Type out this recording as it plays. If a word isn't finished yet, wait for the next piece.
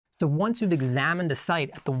So once you've examined a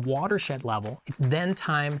site at the watershed level, it's then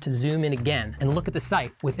time to zoom in again and look at the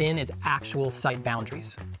site within its actual site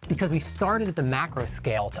boundaries. Because we started at the macro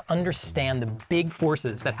scale to understand the big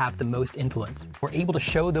forces that have the most influence, we're able to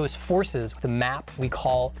show those forces with a map we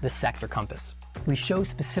call the sector compass. We show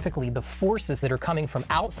specifically the forces that are coming from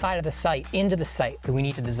outside of the site into the site that we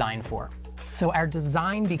need to design for. So our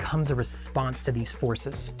design becomes a response to these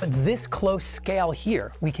forces. At this close scale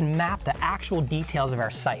here, we can map the actual details of our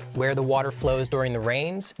site, where the water flows during the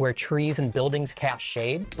rains, where trees and buildings cast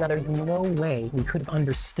shade. Now there's no way we could have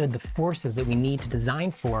understood the forces that we need to design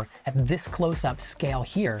for at this close-up scale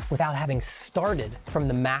here without having started from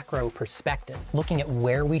the macro perspective, looking at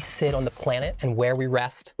where we sit on the planet and where we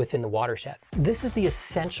rest within the watershed. This is the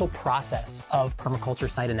essential process of permaculture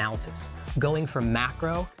site analysis, going from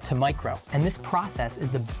macro to micro. And this process is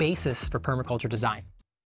the basis for permaculture design.